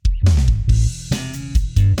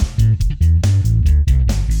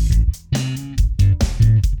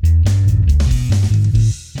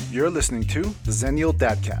listening to the Zennial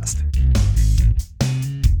Dadcast.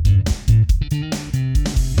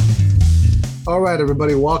 All right,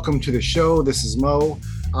 everybody, welcome to the show. This is Mo.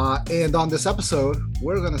 And on this episode,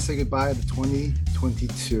 we're going to say goodbye to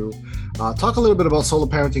 2022. Talk a little bit about solo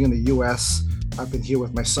parenting in the U.S. I've been here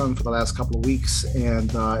with my son for the last couple of weeks, and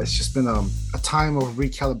it's just been a time of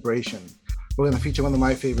recalibration. We're going to feature one of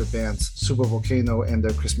my favorite bands, Super Volcano, and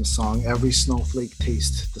their Christmas song, Every Snowflake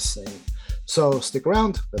Tastes the Same. So stick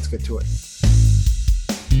around. Let's get to it.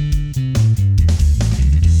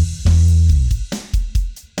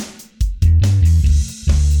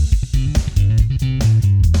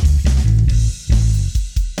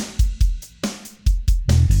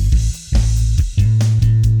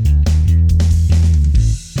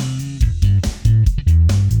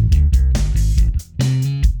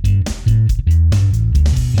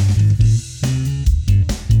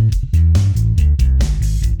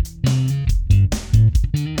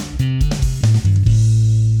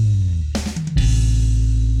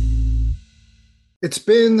 It's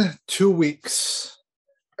been 2 weeks,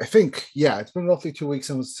 I think. Yeah, it's been roughly 2 weeks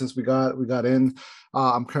since we got in.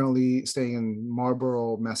 I'm currently staying in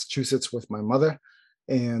Marlborough, Massachusetts, with my mother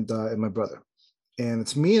and my brother. And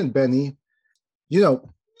it's me and Benny. You know,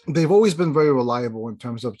 they've always been very reliable in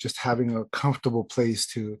terms of just having a comfortable place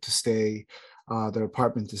to stay. Their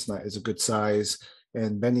apartment is a good size,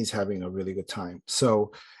 and Benny's having a really good time.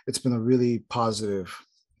 So it's been a really positive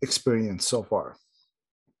experience so far.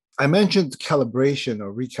 I mentioned calibration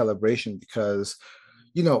or recalibration because,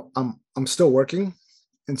 you know, I'm still working.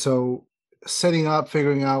 And so setting up,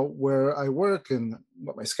 figuring out where I work and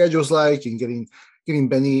what my schedule's like, and getting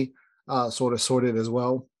Benny sort of sorted as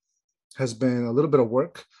well has been a little bit of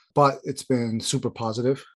work, but it's been super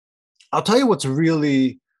positive. I'll tell you what's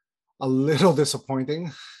really a little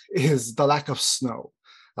disappointing is the lack of snow.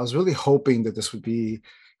 I was really hoping that this would be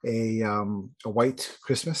a white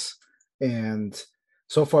Christmas, and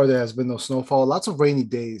so far, there has been no snowfall. Lots of rainy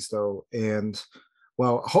days, though. And,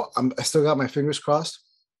 well, I still got my fingers crossed.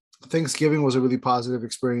 Thanksgiving was a really positive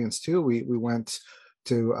experience, too. We went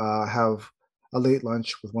to have a late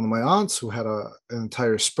lunch with one of my aunts who had an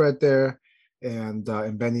entire spread there. And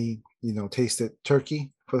Benny, tasted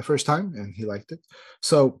turkey for the first time, and he liked it.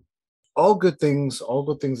 So all good things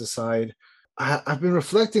aside, I've been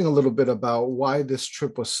reflecting a little bit about why this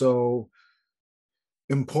trip was so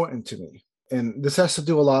important to me. And this has to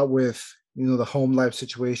do a lot with, the home life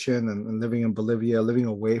situation and living in Bolivia, living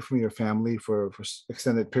away from your family for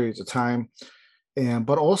extended periods of time.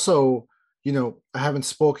 But also, I haven't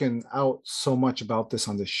spoken out so much about this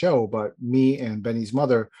on the show, but me and Benny's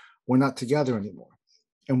mother, we're not together anymore.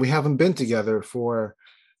 And we haven't been together for,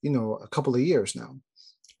 a couple of years now.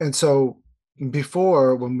 And so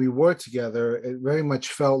before, when we were together, it very much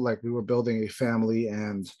felt like we were building a family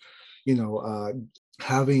and,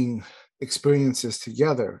 having experiences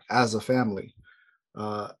together as a family.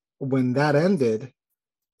 When that ended,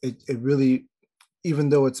 it really, even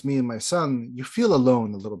though it's me and my son, you feel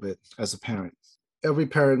alone a little bit as a parent. Every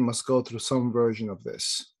parent must go through some version of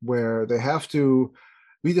this, where they have to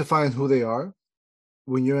redefine who they are.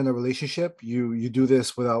 When you're in a relationship, you do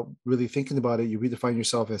this without really thinking about it. You redefine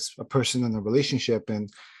yourself as a person in a relationship,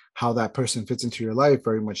 and how that person fits into your life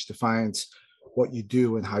very much defines what you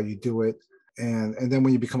do and how you do it. And then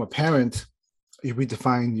when you become a parent, you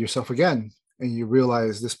redefine yourself again, and you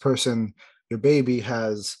realize this person, your baby,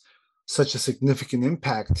 has such a significant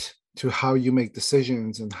impact to how you make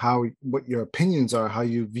decisions and what your opinions are, how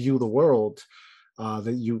you view the world,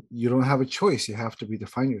 that you don't have a choice. You have to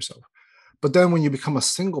redefine yourself. But then when you become a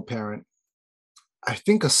single parent, I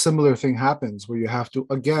think a similar thing happens where you have to,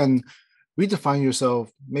 again, redefine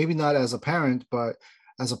yourself, maybe not as a parent, but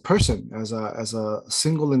as a person, as a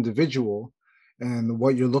single individual, and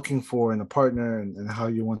what you're looking for in a partner, and how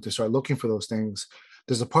you want to start looking for those things.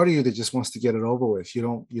 There's a part of you that just wants to get it over with. You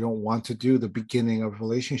don't want to do the beginning of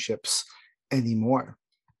relationships anymore.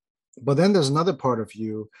 But then there's another part of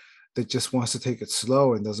you that just wants to take it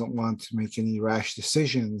slow and doesn't want to make any rash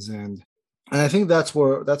decisions. And I think that's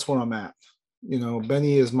where I'm at.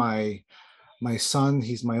 Benny is my son.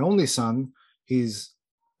 He's my only son. He's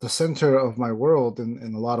the center of my world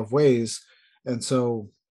in a lot of ways. And so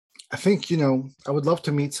I think, I would love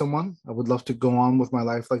to meet someone. I would love to go on with my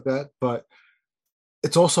life like that. But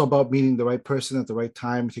it's also about meeting the right person at the right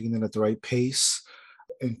time, taking it at the right pace,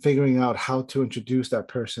 and figuring out how to introduce that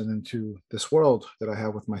person into this world that I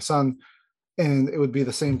have with my son. And it would be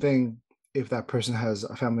the same thing if that person has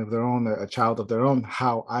a family of their own, a child of their own,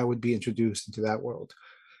 how I would be introduced into that world.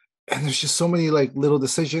 And there's just so many little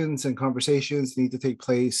decisions and conversations that need to take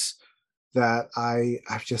place that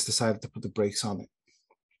I've just decided to put the brakes on it.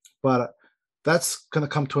 But that's going to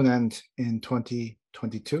come to an end in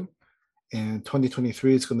 2022. And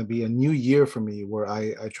 2023 is going to be a new year for me where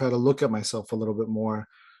I try to look at myself a little bit more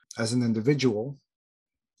as an individual,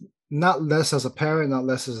 not less as a parent, not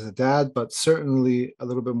less as a dad, but certainly a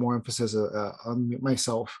little bit more emphasis on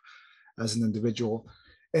myself as an individual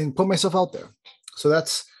and put myself out there. So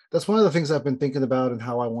that's one of the things I've been thinking about and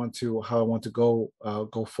how I want to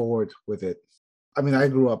go forward with it. I mean, I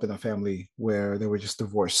grew up in a family where there were just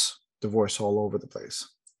divorce all over the place.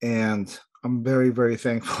 And I'm very, very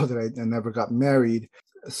thankful that I never got married,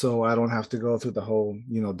 so I don't have to go through the whole,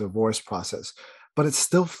 divorce process. But it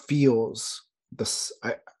still feels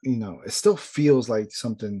it still feels like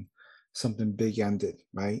something big ended,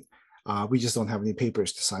 right? We just don't have any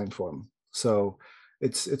papers to sign for them. So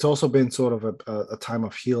it's also been sort of a time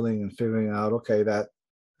of healing and figuring out, okay, that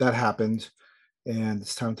happened, and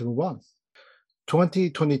it's time to move on.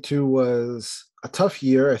 2022 was a tough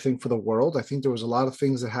year, I think, for the world. I think there was a lot of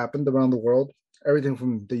things that happened around the world, everything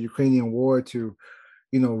from the Ukrainian war to,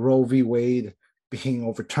 Roe v. Wade being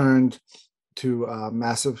overturned to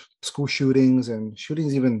massive school shootings and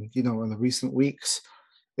shootings even, in the recent weeks.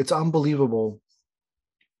 It's unbelievable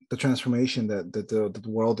the transformation that the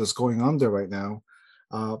world is going under right now.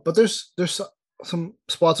 But there's some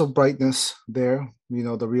spots of brightness there.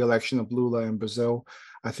 The re-election of Lula in Brazil,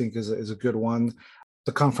 I think, is a good one.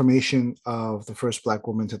 The confirmation of the first Black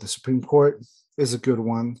woman to the Supreme Court is a good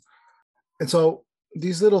one. And so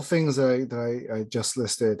these little things that I just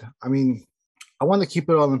listed, I mean, I want to keep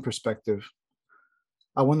it all in perspective.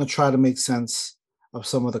 I want to try to make sense of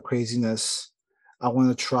some of the craziness. I want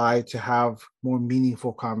to try to have more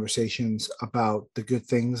meaningful conversations about the good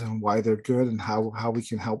things and why they're good and how we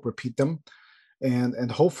can help repeat them.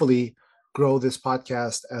 And hopefully grow this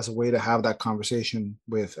podcast as a way to have that conversation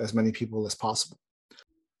with as many people as possible.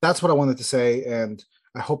 That's what I wanted to say, and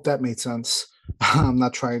I hope that made sense. I'm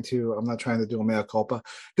not trying to do a mea culpa.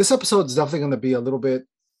 This episode is definitely going to be a little bit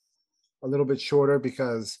shorter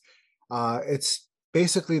because it's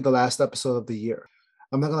basically the last episode of the year.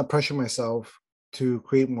 I'm not going to pressure myself to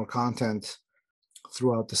create more content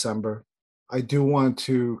throughout December. I do want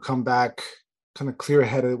to come back kind of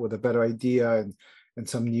clear-headed with a better idea and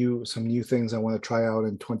some new things I want to try out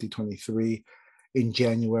in 2023 in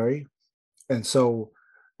January. And so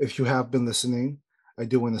if you have been listening, I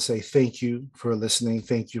do want to say thank you for listening.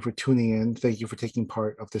 Thank you for tuning in. Thank you for taking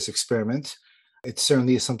part of this experiment. It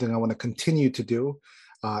certainly is something I want to continue to do.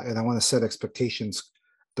 And I want to set expectations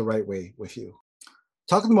the right way with you.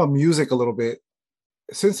 Talking about music a little bit,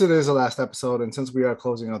 since it is the last episode and since we are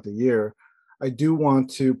closing out the year, I do want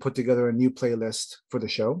to put together a new playlist for the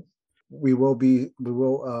show. We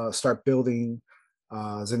will start building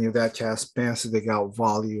Zenio Dadcast Bands to Dig Out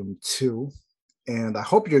Volume 2. And I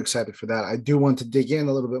hope you're excited for that. I do want to dig in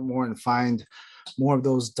a little bit more and find more of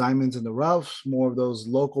those diamonds in the rough, more of those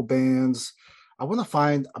local bands. I want to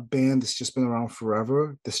find a band that's just been around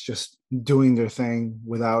forever, that's just doing their thing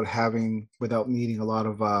without needing a lot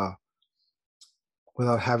of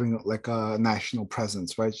without having like a national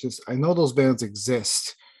presence, right? I know those bands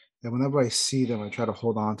exist, and whenever I see them, I try to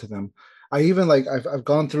hold on to them. I even I've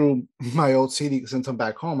gone through my old CD since I'm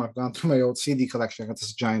back home. I've gone through my old CD collection. I got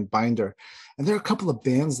this giant binder, and there are a couple of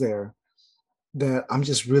bands there that I'm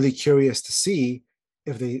just really curious to see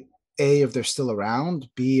if they're still around,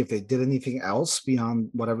 B, if they did anything else beyond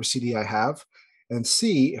whatever CD I have, and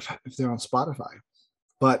C, if they're on Spotify.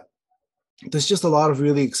 But there's just a lot of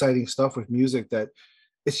really exciting stuff with music that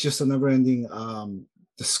it's just a never-ending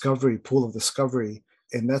pool of discovery.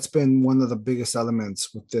 And that's been one of the biggest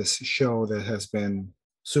elements with this show that has been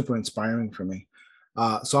super inspiring for me.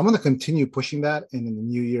 So I'm going to continue pushing that. And in the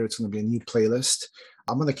new year, it's going to be a new playlist.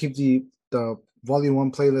 I'm going to keep the Volume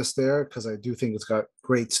 1 playlist there because I do think it's got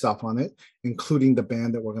great stuff on it, including the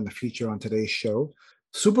band that we're going to feature on today's show.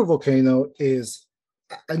 Super Volcano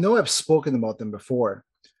I know I've spoken about them before.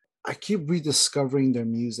 I keep rediscovering their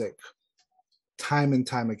music time and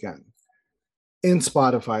time again. In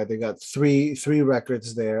Spotify, they got three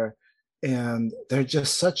records there, and they're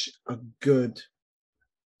just such a good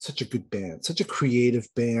band, such a creative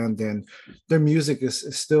band, and their music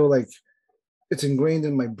is still like it's ingrained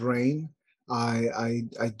in my brain. I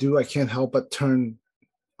can't help but turn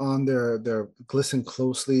on their Glisten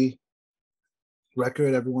Closely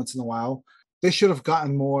record every once in a while. They should have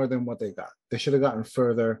gotten more than what they got. They should have gotten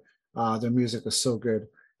further. Their music was so good.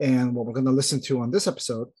 And what we're going to listen to on this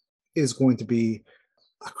episode is going to be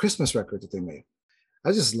a Christmas record that they made.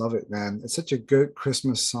 I just love it, man. It's such a good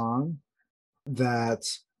Christmas song that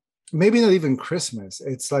maybe not even Christmas.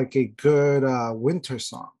 It's like a good winter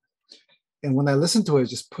song. And when I listen to it, it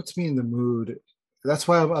just puts me in the mood That's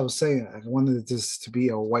why I was saying I wanted this to be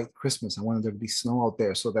a white Christmas. I wanted there to be snow out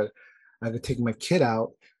there so that I could take my kid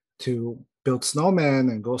out to build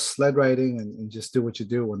snowmen and go sled riding and just do what you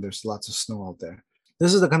do when there's lots of snow out there.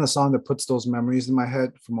 This is the kind of song that puts those memories in my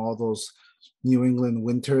head from all those New England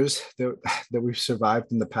winters that we've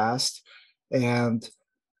survived in the past. And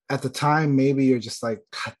at the time, maybe you're just like,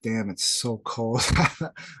 God damn, it's so cold.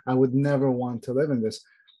 I would never want to live in this,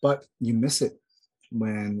 but you miss it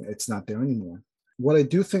when it's not there anymore. What I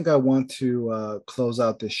do think I want to close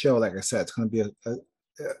out this show, like I said, it's going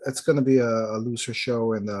to be a looser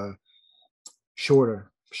show and a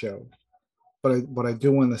shorter show. But what I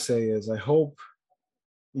do want to say is I hope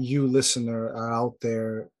you listener are out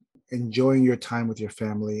there enjoying your time with your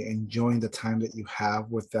family, enjoying the time that you have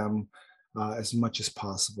with them as much as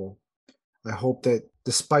possible. I hope that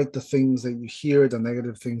despite the things that you hear, the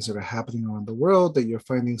negative things that are happening around the world, that you're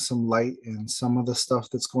finding some light in some of the stuff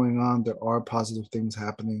that's going on. There are positive things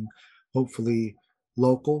happening, hopefully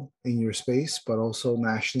local in your space, but also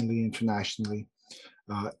nationally, internationally.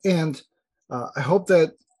 And I hope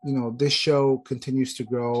that this show continues to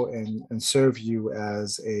grow and serve you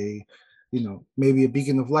as a maybe a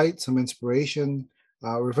beacon of light, some inspiration,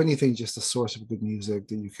 or if anything, just a source of good music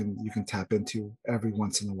that you can tap into every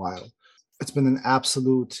once in a while. It's been an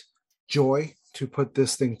absolute joy to put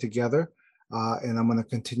this thing together, and I'm going to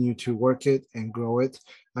continue to work it and grow it.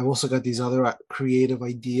 I've also got these other creative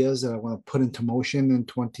ideas that I want to put into motion in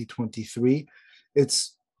 2023.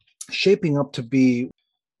 It's shaping up to be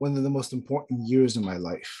one of the most important years in my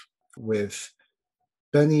life, with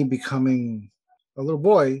Benny becoming a little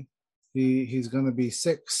boy. He's going to be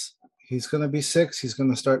 6. He's going to be 6. He's going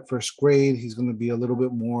to start first grade. He's going to be a little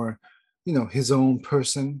bit more, his own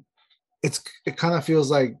person. It kind of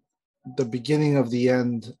feels like the beginning of the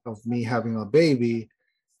end of me having a baby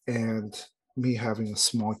and me having a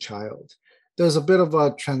small child. There's a bit of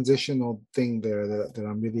a transitional thing there that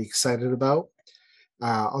I'm really excited about.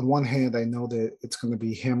 On one hand, I know that it's going to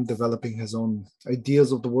be him developing his own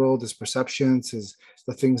ideas of the world, his perceptions,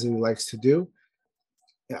 the things that he likes to do.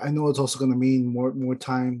 I know it's also going to mean more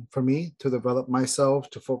time for me to develop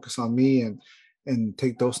myself, to focus on me and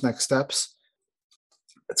take those next steps.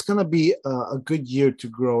 It's going to be a good year to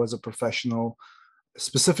grow as a professional,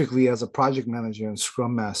 specifically as a project manager and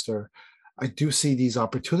scrum master. I do see these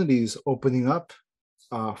opportunities opening up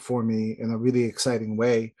for me in a really exciting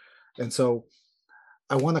way. And so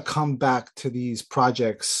I want to come back to these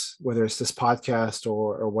projects, whether it's this podcast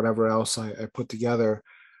or whatever else I put together.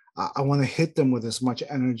 I want to hit them with as much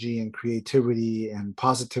energy and creativity and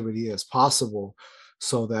positivity as possible,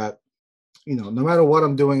 so that, no matter what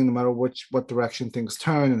I'm doing, no matter what direction things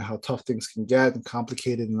turn and how tough things can get and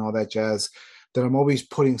complicated and all that jazz, that I'm always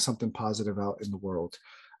putting something positive out in the world.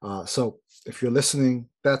 So if you're listening,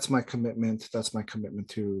 that's my commitment. That's my commitment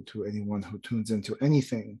to anyone who tunes into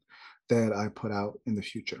anything that I put out in the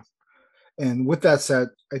future. And with that said,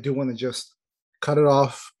 I do want to just cut it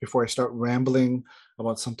off before I start rambling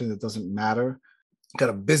about something that doesn't matter. Got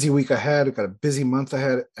a busy week ahead, got a busy month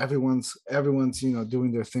ahead. Everyone's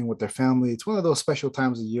doing their thing with their family. It's one of those special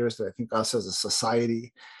times of years that I think us as a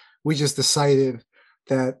society, we just decided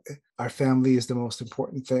that our family is the most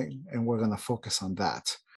important thing, and we're going to focus on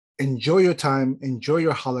that. Enjoy your time, enjoy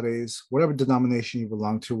your holidays, whatever denomination you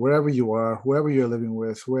belong to, wherever you are, whoever you're living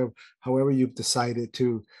with, however you've decided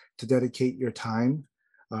to dedicate your time,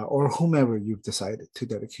 or whomever you've decided to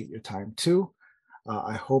dedicate your time to.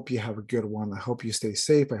 I hope you have a good one. I hope you stay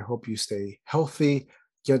safe. I hope you stay healthy,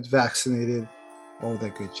 get vaccinated, all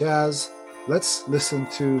that good jazz. Let's listen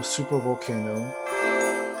to Super Volcano.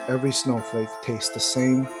 Every snowflake tastes the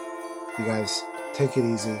same. You guys, take it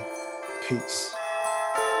easy. Peace.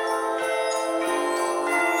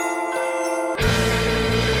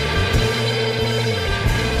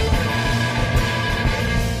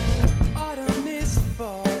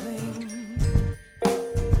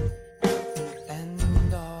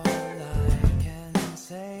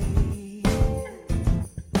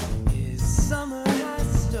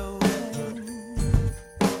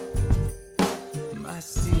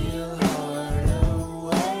 Steel heart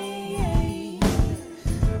away,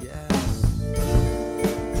 yes.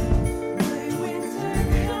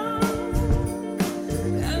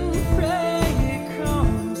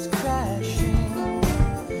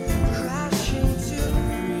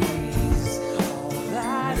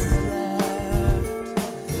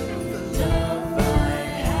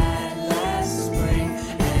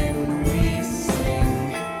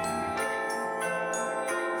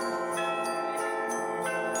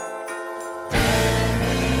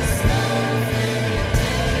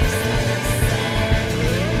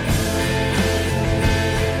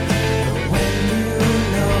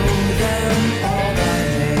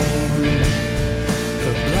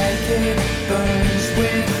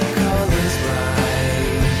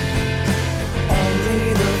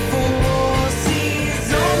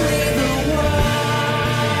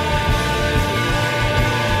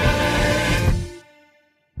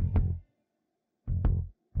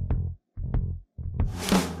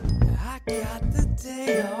 I got the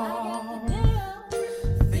day off.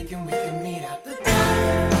 Thinking we can meet at the door.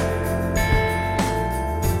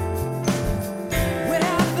 Where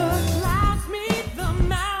the clouds meet the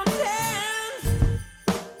mountains.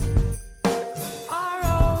 Our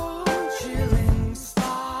old chilling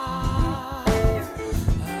star.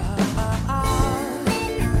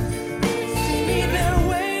 See me there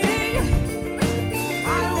waiting. I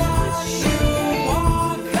watch you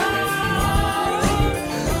walk out.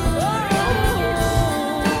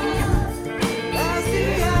 As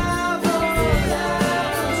the avalanche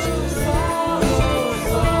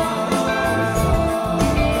follows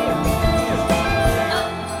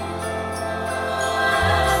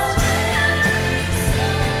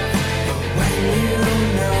when you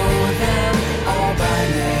know them all by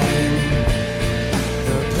name.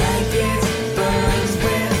 The blanket burns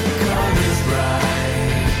with colors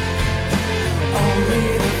bright. Only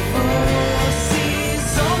the fool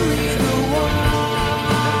sees only the one.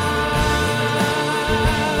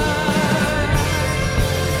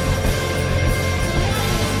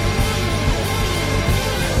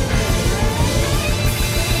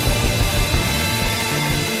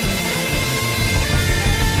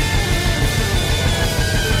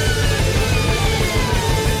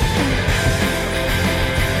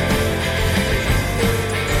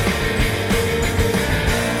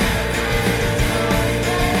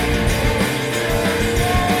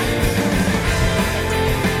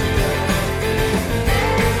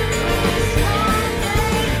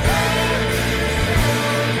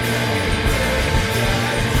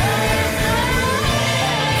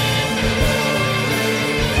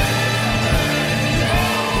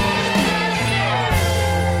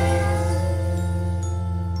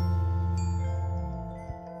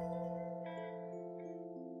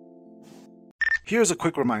 Here's a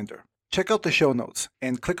quick reminder. Check out the show notes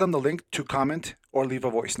and click on the link to comment or leave a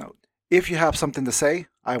voice note. If you have something to say,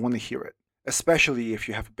 I want to hear it, especially if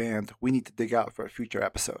you have a band we need to dig out for a future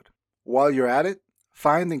episode. While you're at it,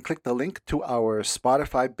 find and click the link to our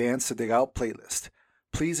Spotify Bands to Dig Out playlist.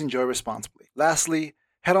 Please enjoy responsibly. Lastly,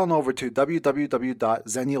 head on over to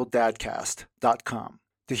www.zennialdadcast.com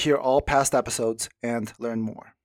to hear all past episodes and learn more.